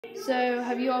So,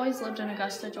 have you always lived in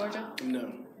Augusta, Georgia?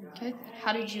 No. Okay.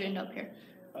 How did you end up here?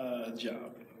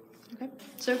 Job. Okay.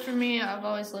 So for me, I've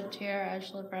always lived here. I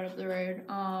just live right up the road.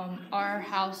 Our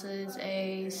house is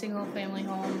a single-family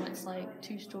home. It's like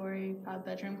 2-story,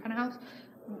 5-bedroom kind of house.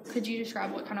 Could you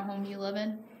describe what kind of home you live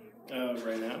in?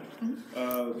 Right now?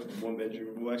 Mm-hmm. 1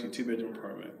 bedroom. Well, actually 2-bedroom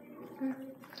apartment.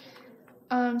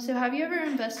 So have you ever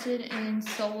invested in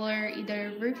solar,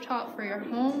 either rooftop for your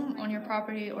home, on your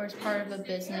property, or as part of a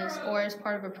business, or as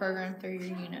part of a program through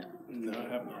your unit? No, I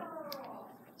have not.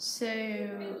 So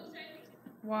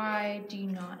why do you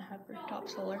not have rooftop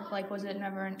solar? Like, was it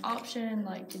never an option?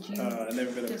 Like, did you I've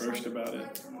never been approached about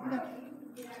it.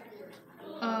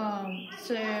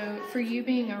 So for you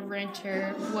being a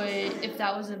renter, if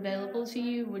that was available to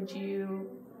you, would you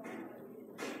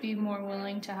be more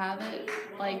willing to have it?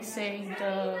 Like, say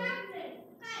the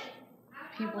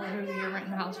people who you're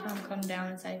renting the house from come down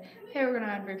and say, hey, we're going to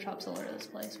add rooftop solar to this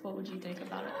place. What would you think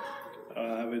about it?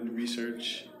 I would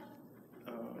research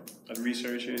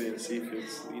it and see if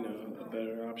it's, a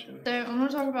better option. So I'm going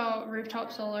to talk about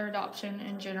rooftop solar adoption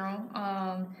in general. So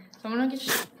I'm going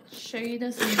to show you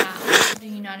this map of the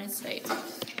United States.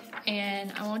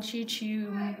 And I want you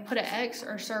to put an X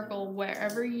or circle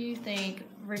wherever you think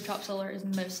rooftop solar is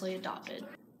mostly adopted.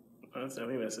 I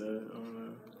think that's it. I don't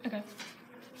know. Okay.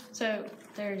 So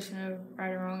there's no right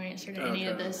or wrong answer to any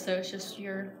of this, so it's just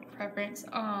your preference.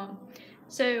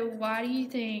 So why do you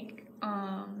think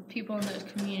people in those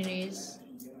communities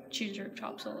choose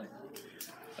rooftop solar?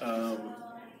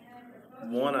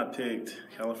 One, I picked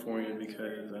California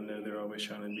because I know they're always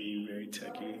trying to be very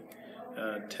techy.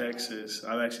 Texas,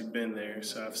 I've actually been there,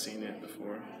 so I've seen it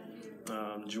before.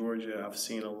 Georgia, I've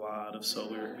seen a lot of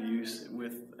solar use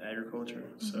with agriculture,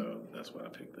 so that's why I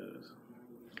picked those.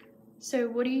 So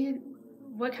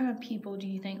what kind of people do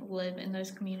you think live in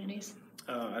those communities?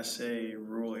 I say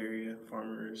rural area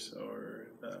farmers or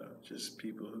just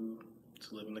people who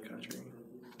live in the country.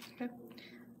 Okay.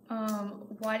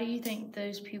 Why do you think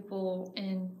those people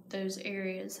in those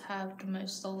areas have the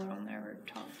most solar on their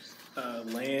rooftops?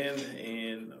 Land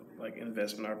and like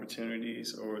investment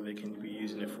opportunities, or they can be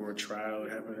using it for a trial or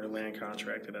having their land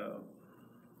contracted out.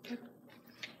 Okay.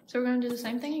 So we're going to do the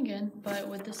same thing again, but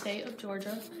with the state of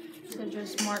Georgia. So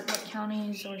just mark what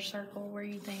counties or circle where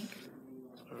you think.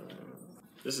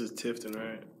 This is Tifton,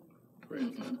 right?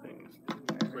 Right, I think.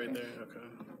 Right there, okay.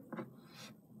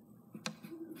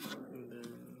 And then,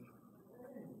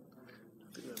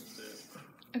 I think that's it.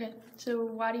 Okay, so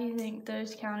why do you think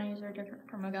those counties are different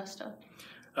from Augusta?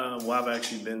 Well, I've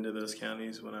actually been to those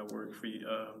counties when I worked for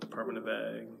Department of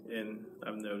Ag, and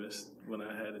I've noticed when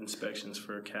I had inspections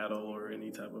for cattle or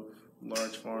any type of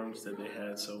large farms that they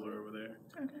had solar over there.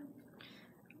 Okay.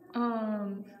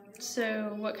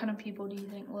 So what kind of people do you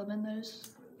think live in those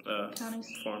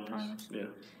counties? Farmers. Yeah.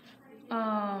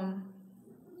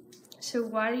 So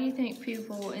why do you think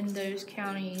people in those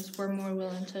counties were more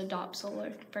willing to adopt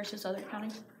solar versus other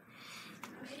counties?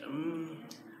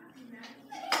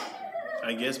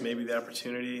 I guess maybe the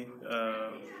opportunity.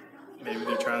 Maybe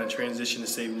they're trying to transition to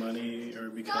save money or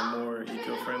become more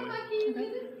eco-friendly.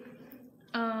 Okay.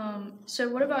 So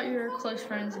what about your close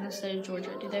friends in the state of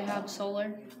Georgia? Do they have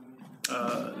solar?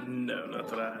 No, not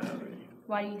that I have any.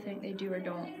 Why do you think they do or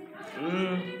don't? I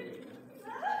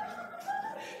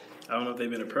don't know if they've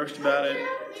been approached about it.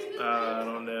 I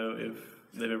don't know if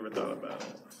they've ever thought about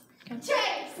it.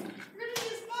 Okay.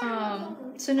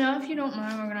 So now, if you don't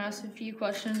mind, we're going to ask a few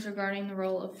questions regarding the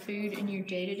role of food in your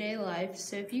day-to-day life.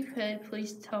 So if you could,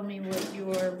 please tell me what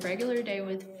your regular day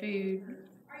with food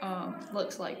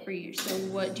looks like for you. So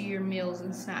what do your meals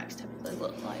and snacks typically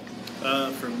look like?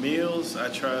 For meals, I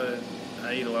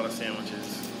eat a lot of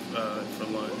sandwiches for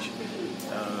lunch.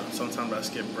 Sometimes I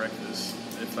skip breakfast.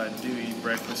 If I do eat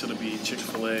breakfast, it'll be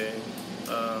Chick-fil-A.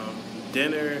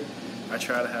 Dinner, I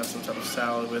try to have some type of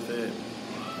salad with it.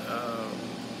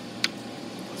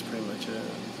 That's pretty much it.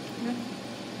 Okay.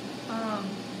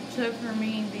 So for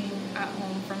me, being at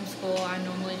home from school, I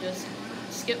normally just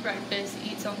skip breakfast,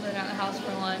 eat something at the house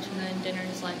for lunch, and then dinner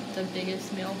is like the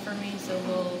biggest meal for me, so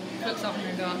we'll cook something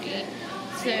or go out to eat.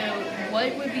 So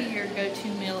what would be your go-to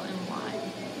meal and why?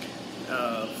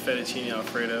 Fettuccine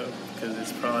Alfredo, because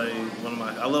it's probably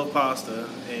I love pasta,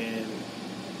 and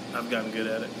I've gotten good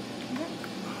at it. Okay.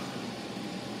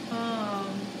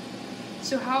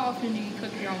 So how often do you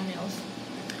cook your own meals?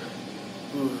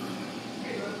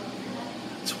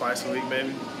 Twice a week,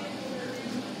 maybe.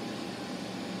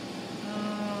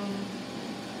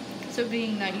 So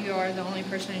being that you are the only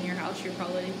person in your house, you're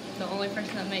probably the only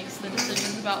person that makes the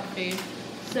decisions about food.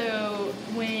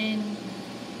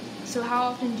 So how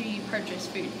often do you purchase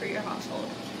food for your household?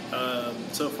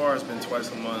 So far, it's been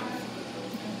twice a month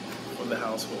for the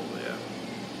household.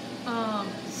 Yeah.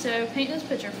 So paint this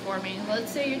picture for me.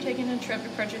 Let's say you're taking a trip to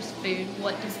purchase food.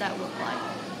 What does that look like?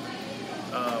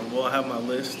 Well, I have my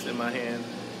list in my hand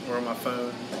or on my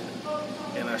phone,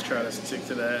 and I try to stick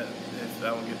to that if I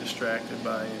don't get distracted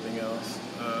by anything else.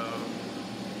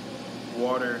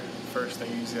 Water, first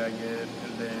thing usually I get,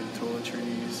 and then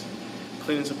toiletries,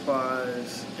 cleaning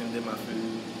supplies, and then my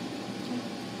food.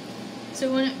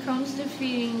 So when it comes to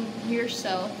feeding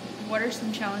yourself, what are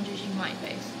some challenges you might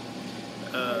face?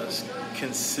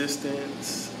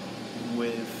 Consistent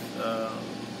with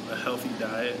a healthy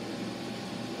diet.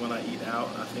 When I eat out,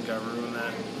 I think I ruin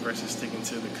that versus sticking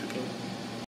to the cooking.